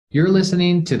You're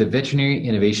listening to the Veterinary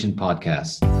Innovation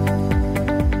Podcast.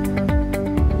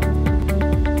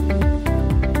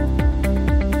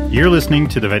 You're listening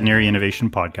to the Veterinary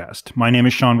Innovation Podcast. My name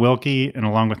is Shawn Wilkie, and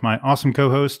along with my awesome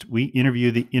co-host, we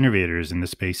interview the innovators in the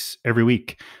space every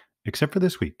week, except for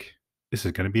this week. This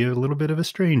is going to be a little bit of a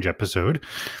strange episode.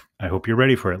 I hope you're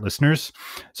ready for it, listeners.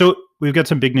 So we've got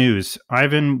some big news.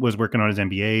 Ivan was working on his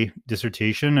MBA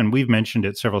dissertation, and we've mentioned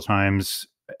it several times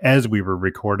as we were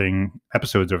recording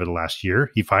episodes over the last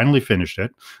year. He finally finished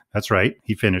it. That's right.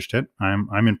 He finished it. I'm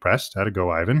impressed. How'd it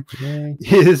go, Ivan? Yay.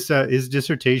 His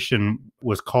dissertation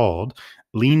was called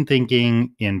Lean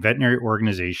Thinking in Veterinary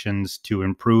Organizations to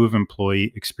Improve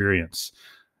Employee Experience.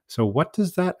 So what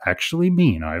does that actually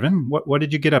mean, Ivan? What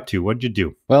did you get up to? What did you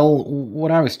do? Well,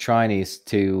 what I was trying is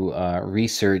to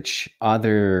research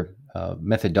other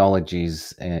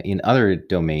methodologies in other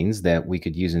domains that we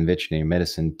could use in veterinary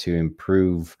medicine to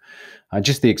improve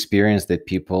just the experience that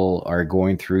people are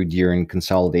going through during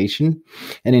consolidation.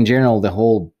 And in general, the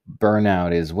whole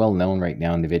burnout is well known right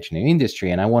now in the veterinary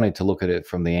industry. And I wanted to look at it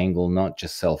from the angle, not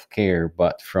just self-care,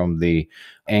 but from the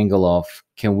angle of,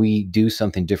 can we do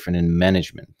something different in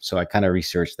management? So I kind of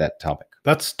researched that topic.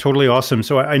 That's totally awesome.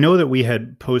 So I know that we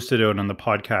had posted out on the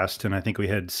podcast, and I think we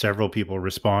had several people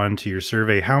respond to your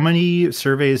survey. How many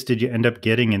surveys did you end up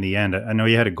getting in the end? I know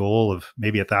you had a goal of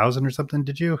maybe 1,000 or something.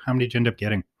 Did you? How many did you end up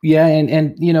getting? Yeah,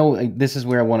 and you know, this is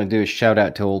where I want to do a shout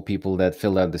out to all people that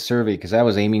filled out the survey, because I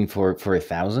was aiming for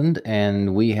 1,000,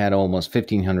 and we had almost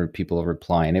 1,500 people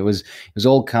reply, and it was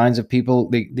all kinds of people.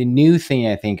 The new thing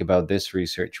I think about this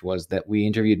research was that we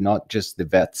interviewed not just the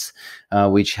vets,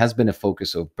 which has been a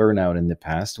focus of burnout in the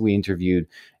past. We interviewed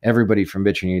everybody from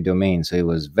veterinary domain. So it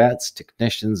was vets,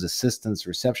 technicians, assistants,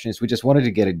 receptionists. We just wanted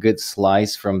to get a good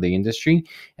slice from the industry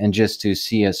and just to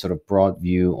see a sort of broad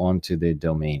view onto the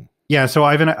domain. Yeah. So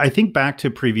Ivan, I think back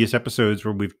to previous episodes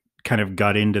where we've kind of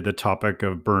got into the topic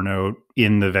of burnout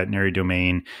in the veterinary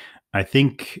domain. I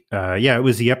think, it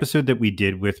was the episode that we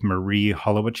did with Marie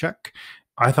Holowachek.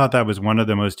 I thought that was one of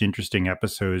the most interesting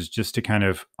episodes, just to kind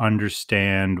of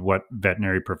understand what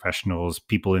veterinary professionals,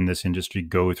 people in this industry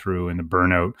go through in the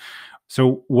burnout.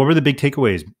 So what were the big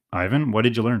takeaways, Ivan? What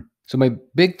did you learn? So my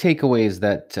big takeaway is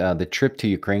that the trip to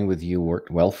Ukraine with you worked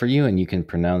well for you, and you can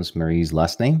pronounce Marie's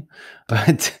last name.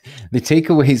 But the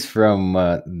takeaways from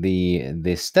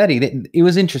the study, it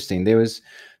was interesting.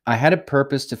 I had a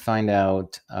purpose to find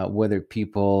out whether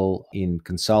people in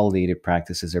consolidated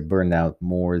practices are burned out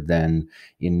more than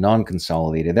in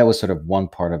non-consolidated. That was sort of one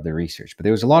part of the research, but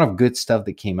there was a lot of good stuff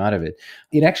that came out of it.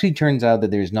 It actually turns out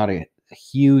that there's not a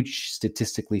huge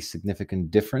statistically significant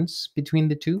difference between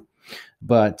the two,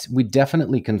 but we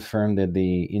definitely confirmed that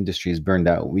the industry is burned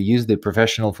out. We used the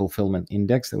Professional Fulfillment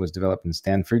Index that was developed in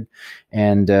Stanford,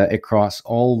 and across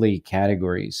all the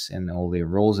categories and all the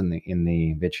roles in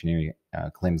the veterinary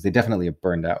claims, they definitely are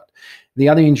burned out. The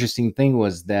other interesting thing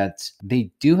was that they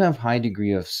do have high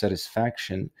degree of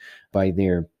satisfaction by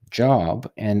their job,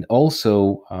 and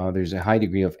also there's a high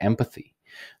degree of empathy.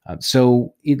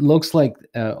 So it looks like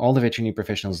all the veterinary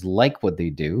professionals like what they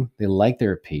do. They like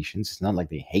their patients. It's not like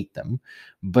they hate them,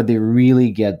 but they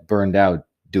really get burned out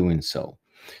doing so.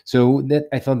 So that,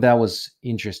 I thought that was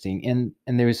interesting.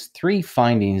 And there's 3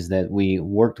 findings that we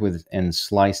worked with and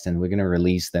sliced, and we're going to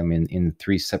release them in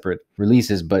 3 separate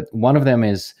releases. But one of them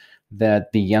is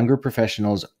that the younger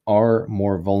professionals are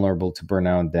more vulnerable to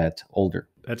burnout than older.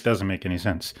 That doesn't make any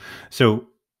sense. So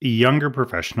younger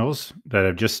professionals that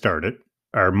have just started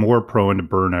are more prone to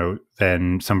burnout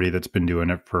than somebody that's been doing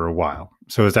it for a while.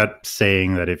 So is that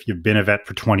saying that if you've been a vet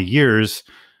for 20 years,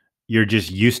 you're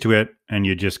just used to it and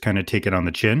you just kind of take it on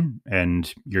the chin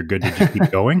and you're good to just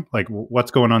keep going? Like, what's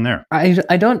going on there?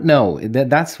 I don't know.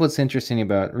 That's what's interesting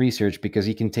about research, because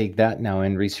you can take that now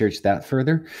and research that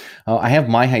further. I have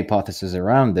my hypothesis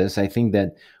around this. I think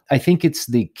it's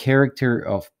the character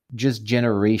of just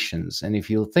generations. And if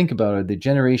you think about it, the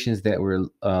generations that were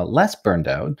less burned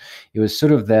out, it was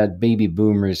sort of that baby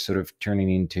boomers sort of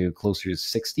turning into closer to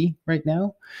 60 right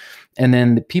now. And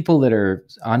then the people that are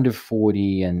under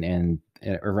 40 and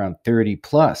around 30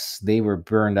 plus, they were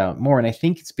burned out more. And I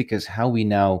think it's because how we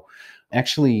now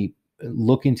actually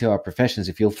look into our professions.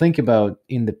 If you'll think about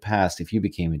in the past, if you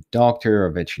became a doctor or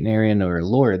a veterinarian or a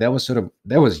lawyer, that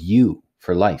was you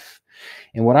for life.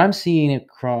 And what I'm seeing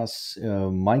across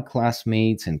my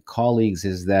classmates and colleagues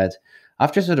is that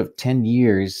after sort of 10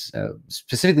 years,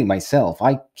 specifically myself,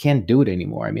 I can't do it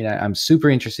anymore. I mean, I'm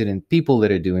super interested in people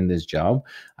that are doing this job.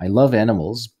 I love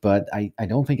animals, but I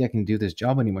don't think I can do this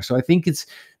job anymore. So I think it's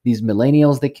these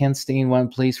millennials that can't stay in one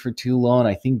place for too long.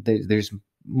 I think there's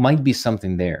might be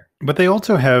something there. But they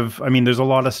also have, I mean, there's a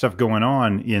lot of stuff going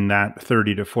on in that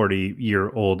 30 to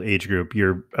 40-year-old age group.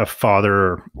 You're a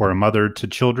father or a mother to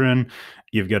children.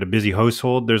 You've got a busy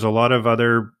household. There's a lot of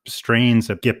other strains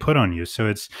that get put on you. So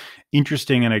it's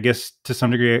interesting. And I guess to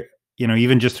some degree,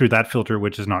 even just through that filter,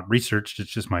 which is not researched,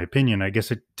 it's just my opinion, I guess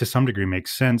it to some degree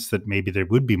makes sense that maybe they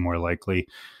would be more likely.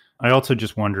 I also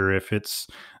just wonder if it's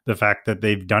the fact that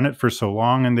they've done it for so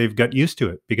long and they've got used to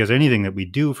it, because anything that we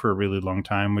do for a really long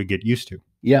time, we get used to.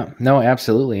 Yeah, no,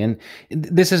 absolutely. And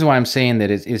this is why I'm saying that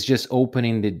it's just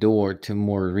opening the door to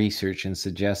more research and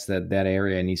suggest that that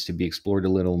area needs to be explored a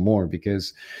little more,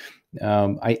 because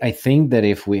I think that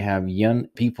if we have young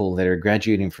people that are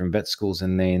graduating from vet schools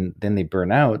and then they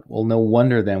burn out, well, no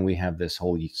wonder then we have this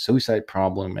whole suicide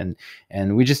problem,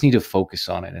 and we just need to focus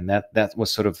on it. And that was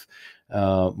sort of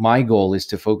my goal, is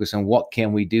to focus on what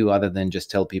can we do other than just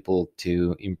tell people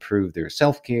to improve their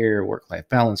self-care, work-life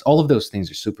balance. All of those things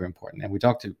are super important. And we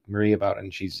talked to Marie about it,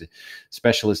 and she's a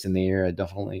specialist in the area,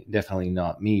 definitely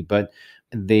not me, but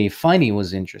the finding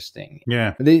was interesting.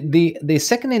 Yeah. The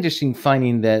second interesting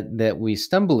finding that we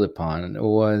stumbled upon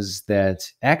was that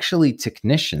actually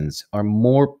technicians are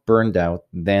more burned out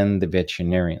than the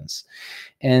veterinarians.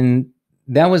 And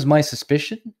that was my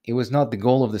suspicion. It was not the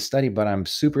goal of the study, but I'm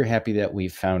super happy that we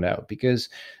found out, because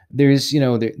there's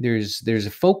a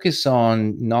focus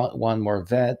on not one more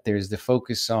vet. There's the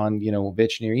focus on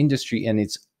veterinary industry, and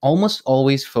it's almost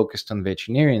always focused on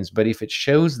veterinarians. But if it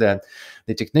shows that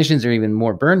the technicians are even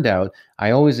more burned out,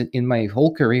 in my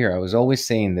whole career, I was always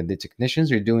saying that the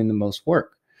technicians are doing the most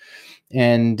work,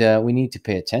 and we need to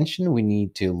pay attention. We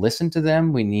need to listen to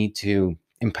them. We need to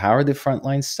empower the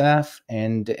frontline staff,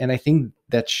 and I think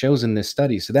that shows in this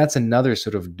study. So that's another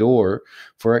sort of door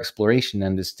for exploration,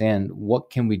 understand what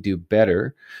can we do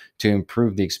better to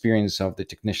improve the experience of the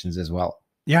technicians as well.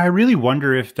 Yeah, I really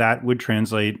wonder if that would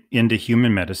translate into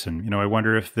human medicine. I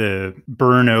wonder if the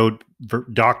burnout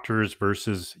doctors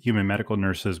versus human medical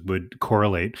nurses would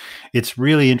correlate. It's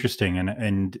really interesting.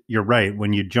 And you're right.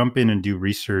 When you jump in and do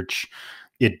research,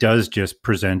 it does just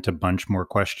present a bunch more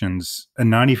questions. A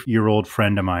 90-year-old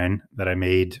friend of mine that I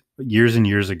made years and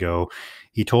years ago,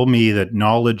 he told me that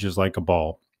knowledge is like a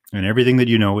ball, and everything that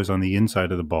you know is on the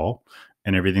inside of the ball,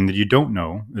 and everything that you don't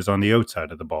know is on the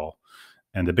outside of the ball.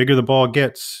 And the bigger the ball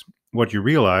gets, what you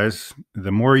realize,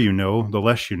 the more you know, the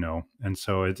less you know. And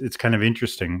so it's kind of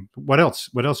interesting. What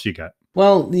else you got?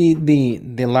 Well,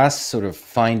 the last sort of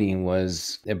finding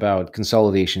was about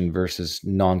consolidation versus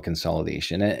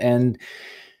non-consolidation. And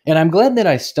I'm glad that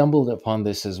I stumbled upon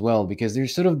this as well, because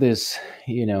there's sort of this,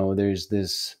 there's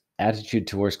this attitude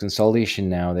towards consolidation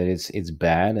now that it's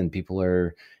bad and people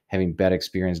are having bad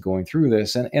experience going through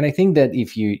this. And I think that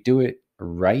if you do it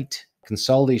right,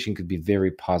 consolidation could be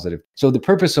very positive. So the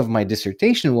purpose of my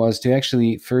dissertation was to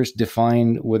actually first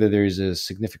define whether there's a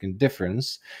significant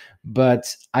difference.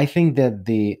 But I think that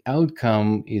the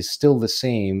outcome is still the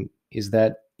same, is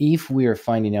that if we are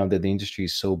finding out that the industry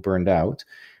is so burned out,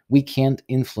 we can't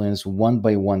influence one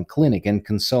by one clinic. And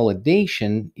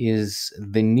consolidation is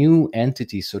the new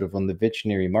entity sort of on the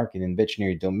veterinary market and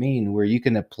veterinary domain, where you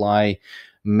can apply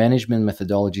management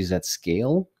methodologies at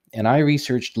scale. And I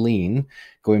researched Lean,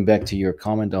 going back to your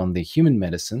comment on the human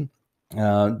medicine.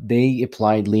 They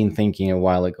applied lean thinking a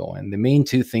while ago. And the main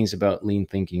two things about lean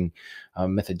thinking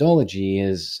methodology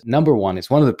is, number one, it's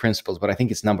one of the principles, but I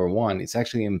think it's number one. It's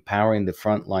actually empowering the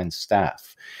frontline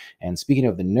staff. And speaking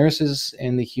of the nurses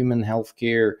in the human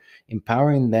healthcare,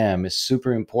 empowering them is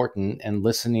super important, and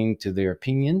listening to their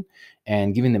opinion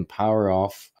and giving them power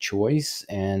of choice,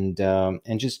 and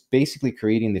just basically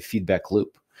creating the feedback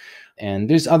loop. And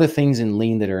there's other things in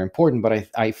lean that are important, but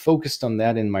I focused on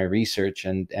that in my research,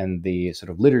 and the sort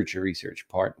of literature research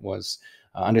part was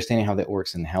understanding how that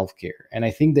works in healthcare. And I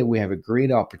think that we have a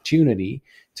great opportunity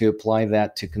to apply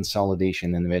that to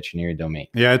consolidation in the veterinary domain.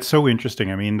 Yeah, it's so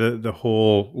interesting. I mean, the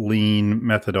whole lean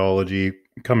methodology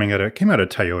came out of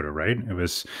Toyota, right?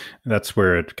 That's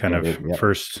where it kind of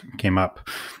first came up.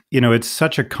 It's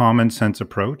such a common sense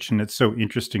approach, and it's so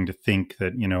interesting to think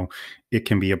that, it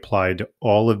can be applied to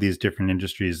all of these different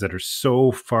industries that are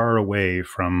so far away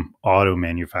from auto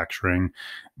manufacturing.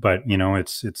 But,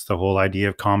 it's the whole idea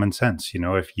of common sense.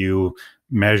 If you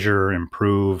measure,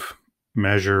 improve,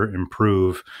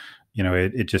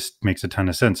 it just makes a ton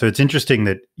of sense. So it's interesting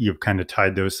that you've kind of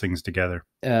tied those things together.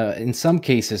 In some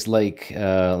cases, like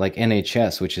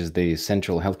NHS, which is the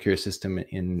central healthcare system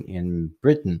in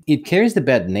Britain, it carries the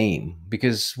bad name,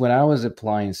 because when I was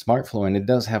applying SmartFlow, and it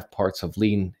does have parts of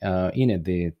Lean in it,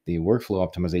 the workflow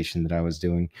optimization that I was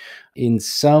doing, in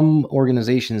some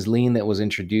organizations, Lean that was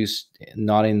introduced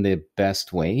not in the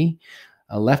best way,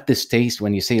 leftist taste.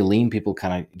 When you say lean, people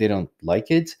they don't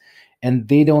like it. And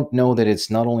they don't know that it's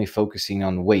not only focusing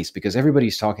on waste, because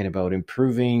everybody's talking about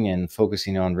improving and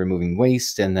focusing on removing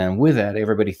waste. And then with that,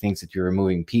 everybody thinks that you're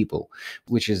removing people,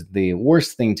 which is the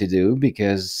worst thing to do,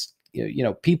 because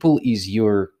people is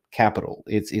your capital.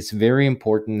 It's very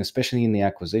important, especially in the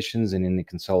acquisitions and in the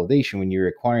consolidation. When you're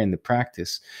acquiring the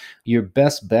practice, your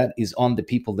best bet is on the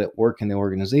people that work in the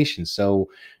organization. So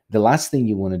the last thing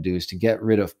you want to do is to get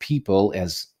rid of people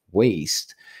as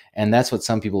waste. And that's what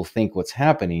some people think what's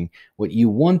happening. What you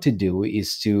want to do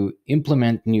is to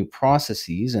implement new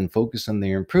processes and focus on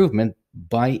their improvement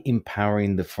by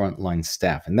empowering the frontline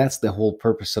staff. And that's the whole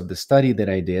purpose of the study that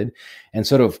I did, and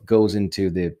sort of goes into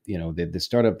the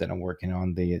startup that I'm working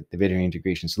on, the Veterinary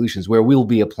Integration Solutions, where we'll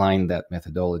be applying that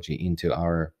methodology into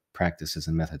our practices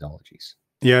and methodologies.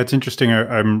 Yeah, it's interesting.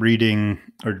 I'm reading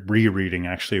or rereading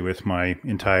actually with my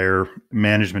entire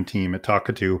management team at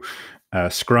Takatu,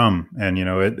 Scrum,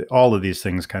 and all of these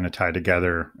things kind of tie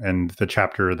together. And the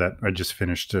chapter that I just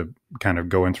finished kind of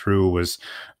going through was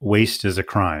waste is a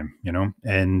crime,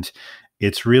 and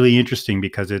it's really interesting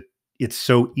because it's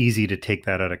so easy to take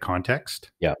that out of context.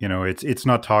 Yeah, it's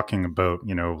not talking about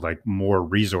like more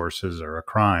resources are a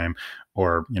crime,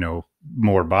 or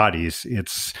more bodies.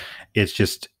 It's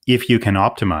just, if you can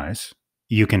optimize,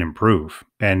 you can improve.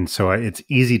 And so it's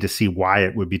easy to see why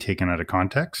it would be taken out of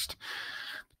context.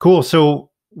 Cool.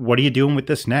 So what are you doing with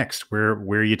this next? Where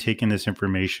are you taking this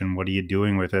information? What are you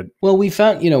doing with it? Well, we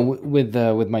found,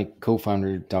 with my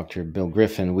co-founder, Dr. Bill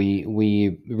Griffin,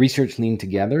 we researched Lean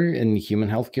together in human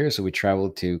healthcare. So we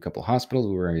traveled to a couple of hospitals.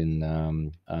 We were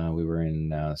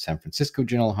in San Francisco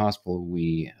General Hospital.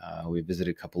 We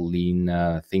visited a couple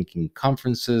Lean thinking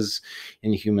conferences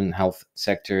in the human health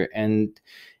sector,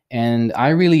 and I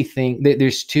really think that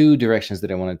there's two directions that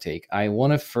I want to take. I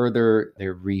want to further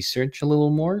their research a little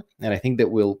more. And I think that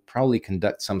we'll probably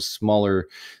conduct some smaller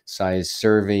size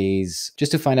surveys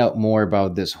just to find out more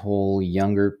about this whole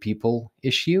younger people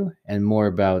issue and more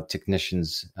about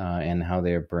technicians and how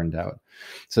they're burned out.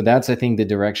 So that's, I think, the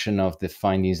direction of the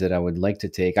findings that I would like to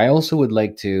take. I also would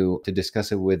like to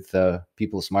discuss it with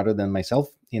people smarter than myself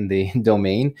in the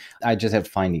domain. I just have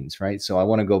findings, right? So I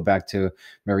want to go back to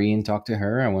Marie and talk to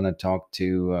her. I want to talk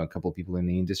to a couple of people in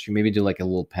the industry, maybe do like a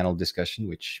little panel discussion,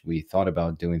 which we thought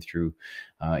about doing through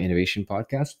Innovation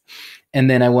Podcast. And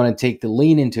then I want to take the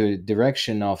Lean into a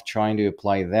direction of trying to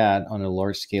apply that on a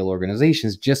large scale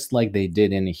organizations, just like they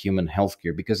did in human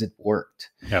healthcare, because it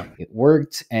worked. Yeah. It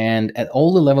worked. And at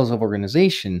all the levels of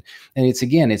organization, and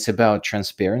it's about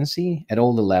transparency at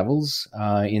all the levels.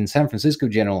 In San Francisco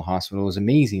General Hospital, it was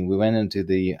amazing. We went into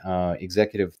the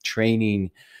executive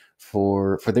training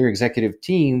for their executive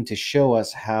team to show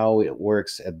us how it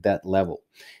works at that level.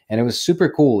 And it was super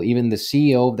cool. Even the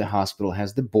CEO of the hospital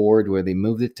has the board where they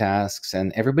move the tasks,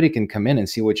 and everybody can come in and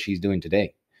see what she's doing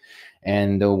today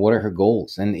and what are her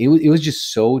goals. And it was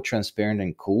just so transparent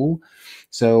and cool.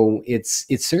 So it's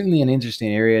certainly an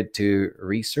interesting area to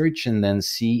research and then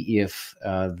see if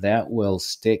that will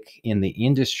stick in the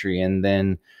industry, and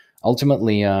then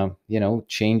ultimately,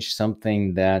 change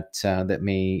something that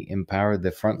may empower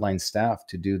the frontline staff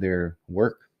to do their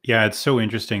work. Yeah, it's so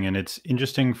interesting. And it's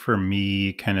interesting for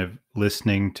me kind of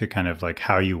listening to kind of like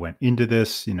how you went into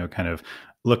this, kind of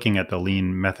looking at the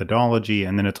Lean methodology.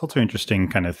 And then it's also interesting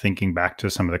kind of thinking back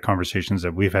to some of the conversations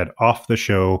that we've had off the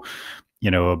show,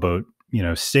 about,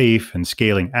 safe and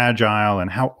scaling agile,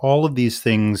 and how all of these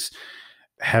things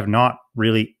have not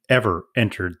really ever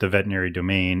entered the veterinary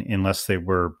domain unless they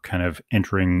were kind of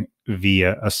entering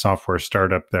via a software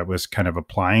startup that was kind of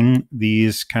applying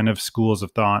these kind of schools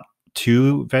of thought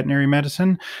to veterinary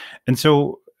medicine. And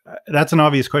so that's an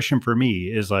obvious question for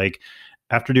me, is like,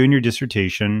 after doing your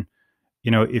dissertation,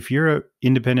 if you're an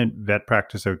independent vet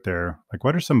practice out there, like,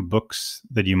 what are some books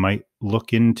that you might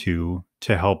look into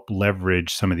to help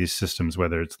leverage some of these systems,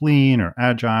 whether it's Lean or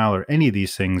Agile or any of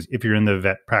these things? If you're in the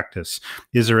vet practice,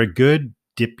 is there a good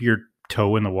dip your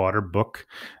toe in the water book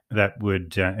that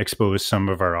would expose some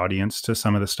of our audience to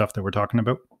some of the stuff that we're talking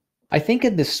about? I think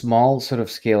at the small sort of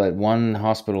scale, at one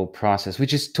hospital process,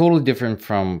 which is totally different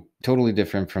from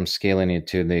scaling it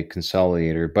to the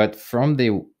consolidator, but from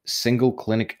the single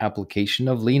clinic application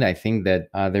of Lean, I think that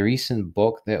the recent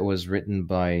book that was written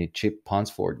by Chip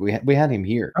Ponsford, we had him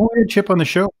here. Oh, we had Chip on the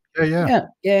show.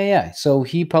 Yeah. So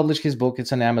he published his book.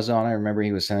 It's on Amazon. I remember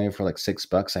he was selling it for like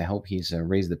 $6. I hope he's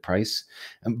raised the price,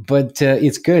 but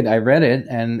it's good. I read it,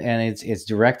 and it's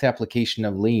direct application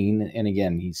of Lean. And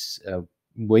again, he's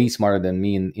way smarter than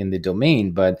me in the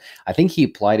domain, but I think he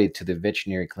applied it to the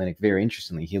veterinary clinic very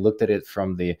interestingly. He looked at it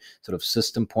from the sort of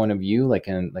system point of view, like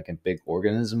a big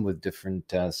organism with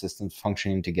different systems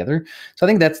functioning together. So I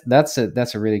think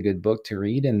that's a really good book to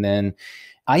read. And then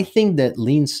I think that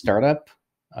Lean Startup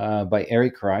by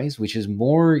Eric Ries, which is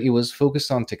more, it was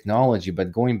focused on technology,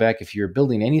 but going back, if you're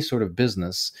building any sort of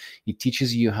business, it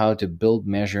teaches you how to build,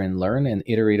 measure, and learn and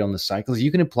iterate on the cycles. You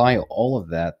can apply all of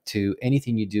that to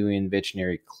anything you do in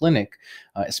veterinary clinic,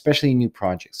 especially new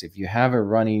projects. If you have a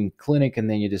running clinic and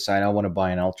then you decide, I want to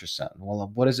buy an ultrasound,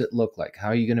 well, what does it look like? How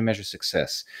are you going to measure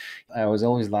success? I was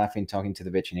always laughing talking to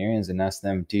the veterinarians and ask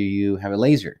them, do you have a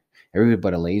laser? Everybody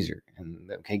but a laser. And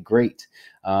okay, great.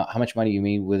 How much money you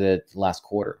made with it last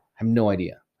quarter? I have no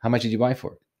idea. How much did you buy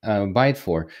for it? Buy it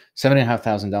for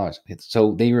 $7,500.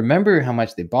 So they remember how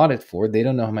much they bought it for. They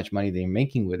don't know how much money they're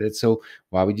making with it. So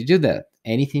why would you do that?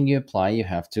 Anything you apply, you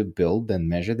have to build and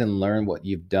measure and learn what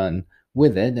you've done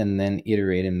with it, and then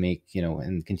iterate and make,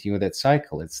 and continue that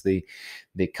cycle. It's the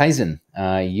Kaizen.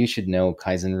 You should know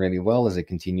Kaizen really well as a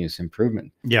continuous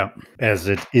improvement. Yeah, as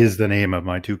it is the name of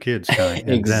my two kids.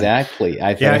 Exactly.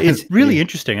 It's really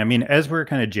interesting. I mean, as we're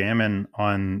kind of jamming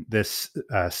on this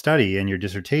study and your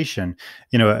dissertation,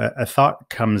 a thought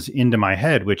comes into my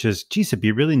head, which is, geez, it'd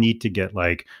be really neat to get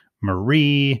like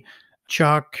Marie,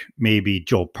 Chuck, maybe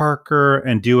Joel Parker,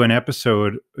 and do an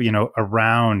episode,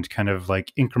 around kind of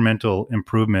like incremental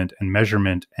improvement and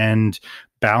measurement and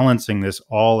balancing this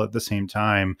all at the same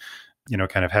time,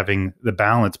 kind of having the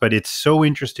balance. But it's so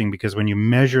interesting because when you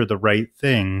measure the right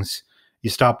things, you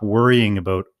stop worrying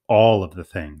about all of the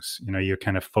things. You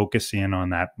kind of focus in on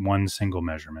that one single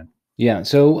measurement. Yeah,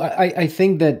 so I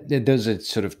think that those are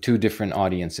sort of two different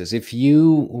audiences. If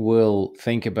you will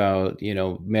think about,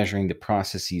 measuring the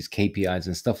processes, KPIs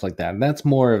and stuff like that, that's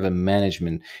more of a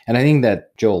management. And I think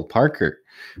that Joel Parker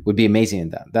would be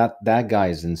amazing at that. That guy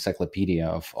is an encyclopedia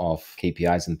of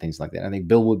KPIs and things like that. I think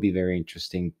Bill would be a very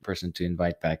interesting person to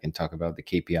invite back and talk about the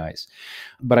KPIs.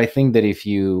 But I think that if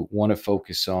you want to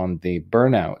focus on the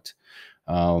burnout,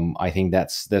 I think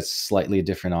that's slightly a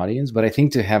different audience, but I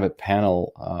think to have a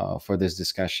panel for this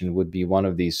discussion would be one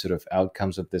of these sort of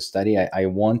outcomes of this study. I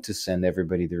want to send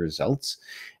everybody the results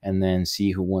and then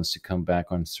see who wants to come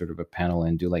back on sort of a panel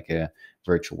and do like a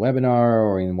virtual webinar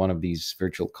or in one of these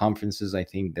virtual conferences. I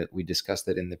think that we discussed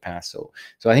it in the past. So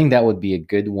I think that would be a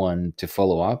good one to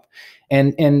follow up.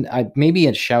 And I maybe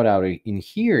a shout out in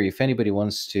here, if anybody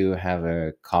wants to have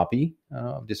a copy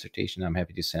of dissertation, I'm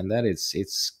happy to send that.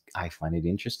 I find it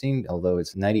interesting, although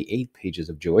it's 98 pages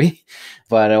of joy,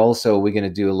 but also we're going to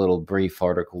do a little brief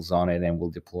articles on it and we'll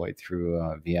deploy it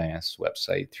through VIS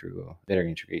website, through Veterinary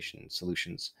Integration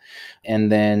Solutions.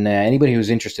 And then anybody who's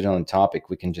interested on the topic,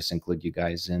 we can just include you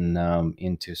guys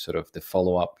into sort of the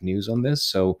follow-up news on this.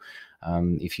 So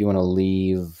if you want to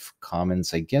leave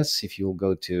comments, I guess if you'll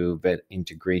go to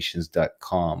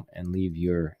vetintegrations.com and leave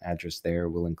your address there,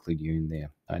 we'll include you in the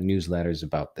newsletters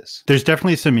about this. There's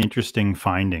definitely some interesting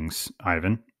findings,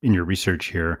 Ivan, in your research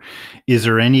here. Is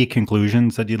there any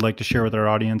conclusions that you'd like to share with our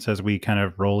audience as we kind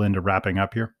of roll into wrapping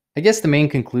up here? I guess the main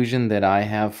conclusion that I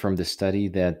have from the study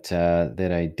that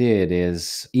I did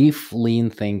is, if lean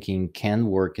thinking can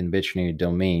work in veterinary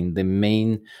domain, the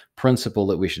main principle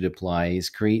that we should apply is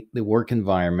create the work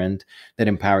environment that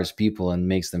empowers people and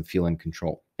makes them feel in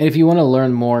control. And if you want to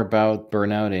learn more about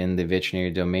burnout in the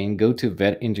veterinary domain, go to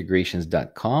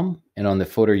vetintegrations.com, and on the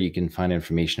footer you can find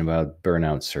information about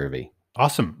burnout survey.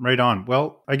 Awesome. Right on.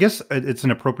 Well, I guess it's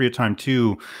an appropriate time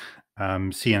too,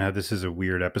 seeing how this is a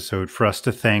weird episode, for us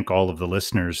to thank all of the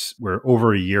listeners. We're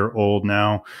over a year old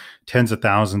now, tens of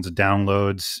thousands of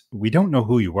downloads. We don't know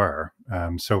who you are.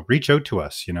 So reach out to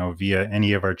us, via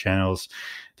any of our channels.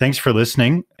 Thanks for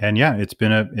listening. And yeah, it's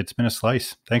been a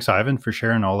slice. Thanks, Ivan, for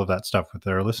sharing all of that stuff with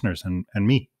our listeners and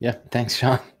me. Yeah. Thanks,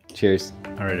 Shawn. Cheers.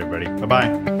 All right, everybody. Bye-bye.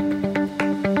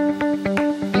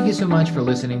 Thank you so much for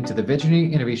listening to the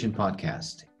Veterinary Innovation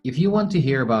Podcast. If you want to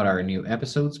hear about our new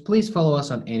episodes, please follow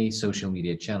us on any social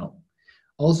media channel.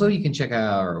 Also, you can check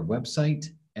out our website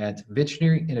at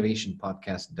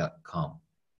veterinaryinnovationpodcast.com.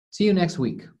 See you next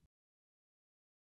week.